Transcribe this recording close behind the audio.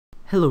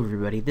Hello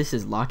everybody, this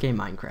is Locke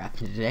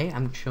Minecraft, and today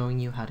I'm showing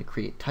you how to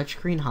create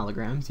touchscreen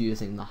holograms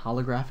using the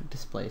holographic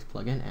displays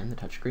plugin and the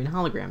touchscreen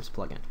holograms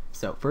plugin.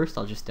 So first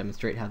I'll just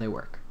demonstrate how they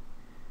work.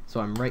 So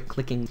I'm right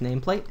clicking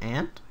nameplate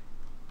and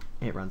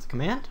it runs a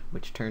command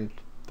which turned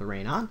the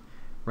rain on.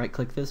 Right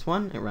click this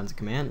one, it runs a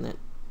command and it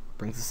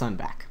brings the sun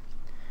back.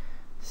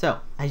 So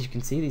as you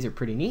can see, these are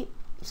pretty neat.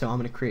 So I'm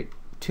going to create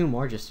two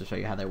more just to show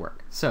you how they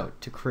work. So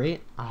to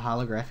create a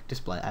holographic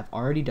display, I've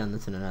already done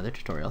this in another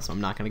tutorial, so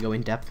I'm not going to go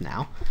in depth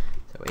now.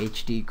 So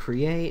HD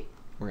create,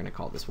 we're going to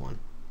call this one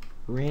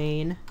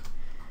rain.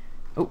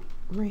 We'll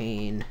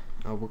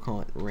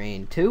call it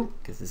rain 2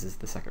 because this is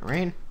the second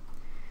rain.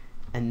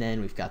 And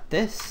then we've got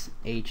this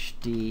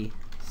HD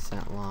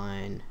set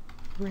line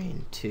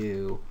rain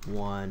 2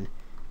 1.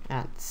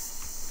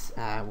 That's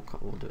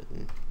we'll do it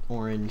in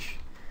orange.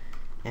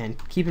 And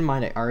keep in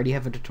mind, I already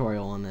have a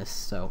tutorial on this,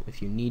 so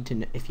if you need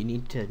to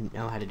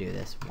know how to do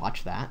this,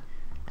 watch that.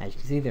 As you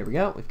can see, there we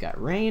go. We've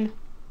got rain.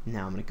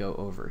 Now I'm going to go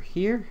over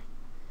here,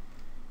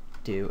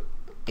 do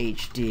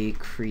HD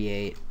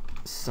create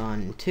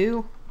sun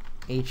 2,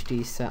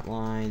 HD set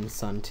line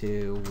sun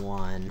 2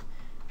 1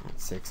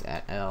 at 6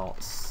 at L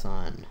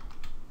sun.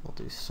 We'll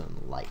do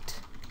sunlight,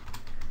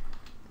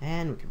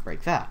 and we can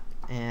break that.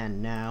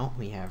 And now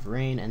we have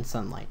rain and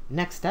sunlight.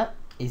 Next step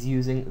is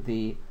using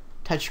the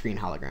TouchScreen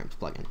holograms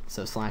plugin.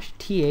 So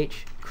 /th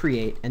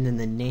create and then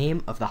the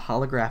name of the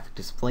holographic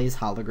displays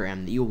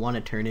hologram that you want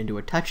to turn into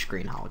a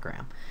touchscreen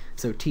hologram.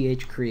 So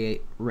th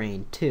create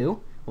rain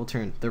 2 will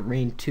turn the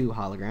rain 2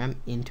 hologram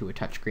into a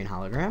touchscreen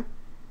hologram.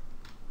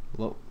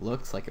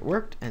 Looks like it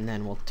worked. And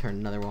then we'll turn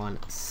another one,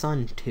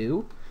 sun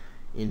 2,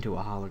 into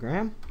a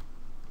hologram.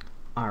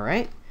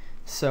 Alright,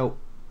 so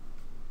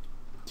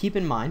keep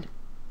in mind,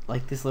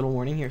 like this little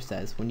warning here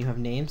says, when you have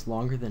names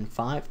longer than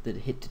 5, the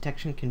hit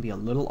detection can be a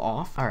little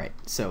off. Alright,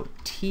 so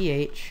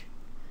th,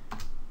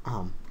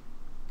 and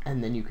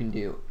then you can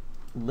do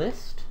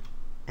list,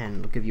 and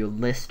it'll give you a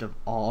list of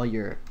all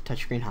your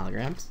touchscreen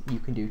holograms. You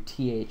can do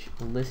th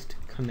list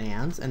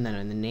commands, and then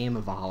in the name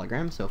of a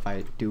hologram. So if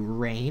I do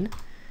rain,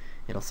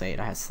 it'll say it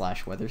has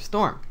 /weather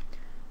storm.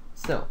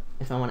 So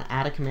if I want to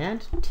add a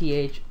command,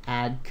 th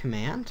add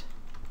command,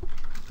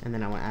 and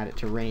then I want to add it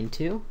to rain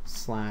 2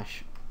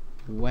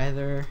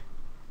 /weather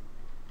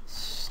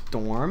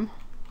storm.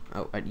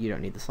 Oh, you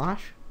don't need the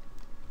slash.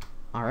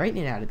 Alright,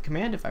 it added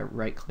command. If I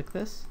right click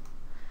this,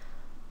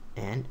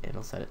 and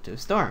it'll set it to a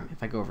storm.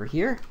 If I go over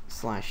here,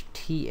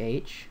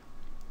 /th,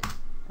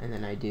 and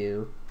then I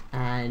do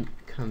add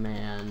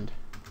command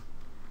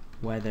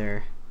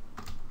weather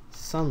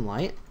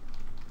sunlight,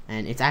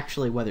 and it's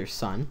actually weather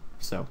sun,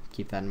 so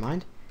keep that in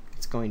mind.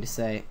 It's going to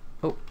say,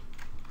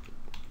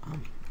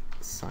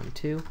 sun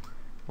 2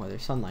 weather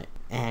sunlight,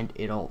 and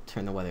it'll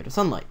turn the weather to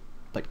sunlight.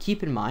 But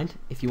keep in mind,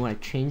 if you want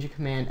to change a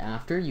command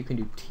after, you can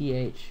do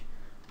th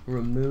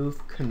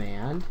remove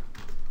command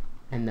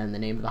and then the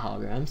name of the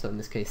hologram, so in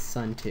this case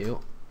sun 2.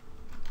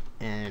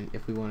 And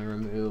if we want to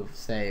remove,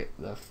 say,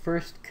 the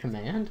first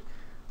command,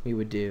 we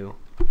would do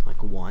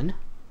like 1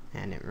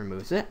 and it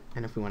removes it.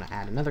 And if we want to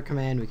add another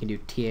command, we can do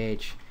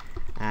th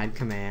add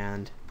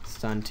command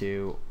sun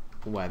 2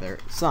 weather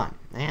sun,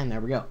 and there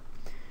we go.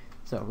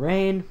 So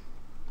rain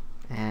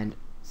and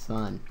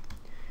sun.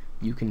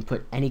 You can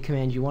put any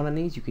command you want on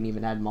these. You can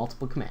even add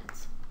multiple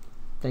commands.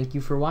 Thank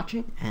you for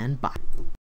watching, and bye.